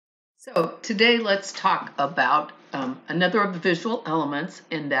So today let's talk about another of the visual elements,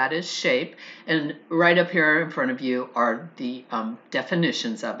 and that is shape. And right up here in front of you are the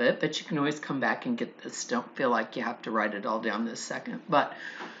definitions of it, but you can always come back and get this. Don't feel like you have to write it all down this second. But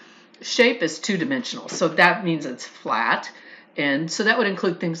shape is two-dimensional, so that means it's flat. And so that would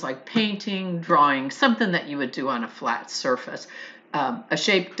include things like painting, drawing, something that you would do on a flat surface. A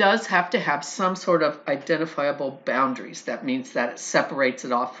shape does have to have some sort of identifiable boundaries. That means that it separates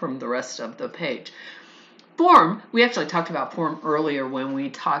it off from the rest of the page. Form, we actually talked about form earlier when we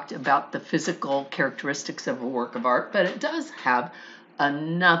talked about the physical characteristics of a work of art, but it does have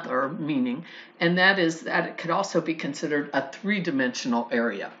another meaning, and that is that it could also be considered a three-dimensional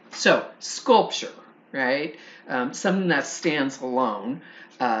area. So sculpture, right? Something that stands alone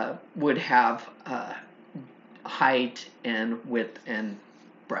would have height and width and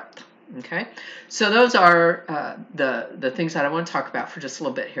breadth. Okay, so those are the things that I want to talk about for just a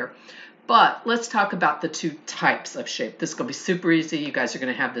little bit here. But let's talk about the two types of shape. This is going to be super easy. You guys are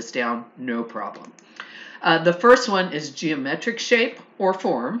going to have this down, no problem. The first one is geometric shape or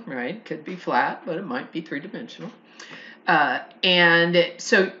form, right? Could be flat, but it might be three-dimensional. And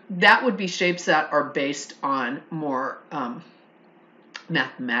so that would be shapes that are based on more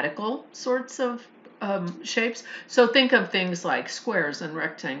mathematical sorts of shapes. So think of things like squares and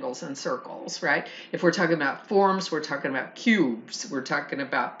rectangles and circles, right? If we're talking about forms, we're talking about cubes, we're talking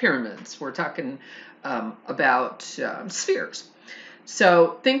about pyramids, we're talking about spheres.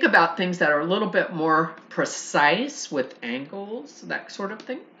 So think about things that are a little bit more precise with angles, that sort of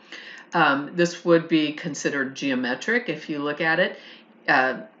thing. This would be considered geometric if you look at it.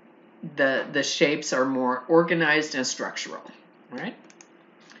 The shapes are more organized and structural, right?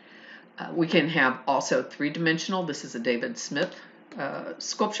 We can have also three-dimensional. This is a David Smith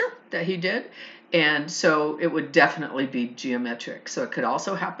sculpture that he did. And so it would definitely be geometric. So it could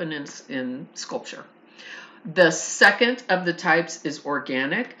also happen in sculpture. The second of the types is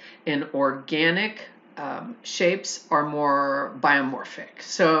organic. And organic shapes are more biomorphic.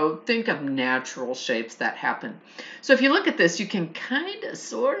 So think of natural shapes that happen. So if you look at this, you can kind of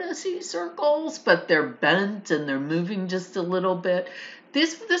sort of see circles, but they're bent and they're moving just a little bit.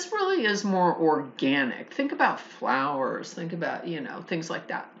 This really is more organic. Think about flowers. Think about, things like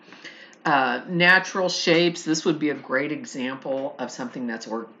that. Natural shapes, this would be a great example of something that's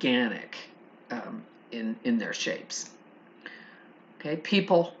organic in their shapes. Okay,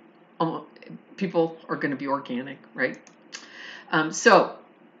 people are going to be organic, right? So,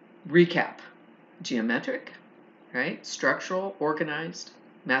 recap. Geometric, right? Structural, organized,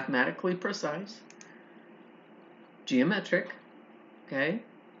 mathematically precise. Geometric, okay?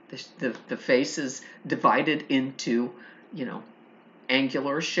 The face is divided into,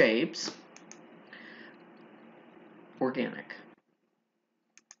 angular shapes. Organic.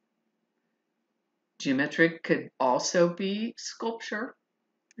 Geometric could also be sculpture,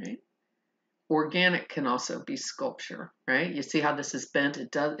 right? Organic can also be sculpture, right? You see how this is bent?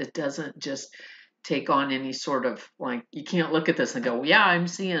 It doesn't just take on any sort of, like, you can't look at this and go, yeah, I'm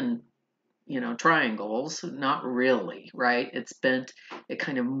seeing, triangles. Not really, right? It's bent. It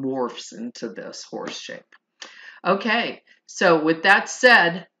kind of morphs into this horse shape. Okay, so with that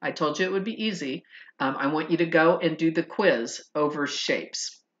said, I told you it would be easy. I want you to go and do the quiz over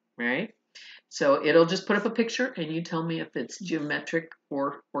shapes, right? So it'll just put up a picture and you tell me if it's geometric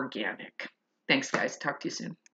or organic. Thanks, guys. Talk to you soon.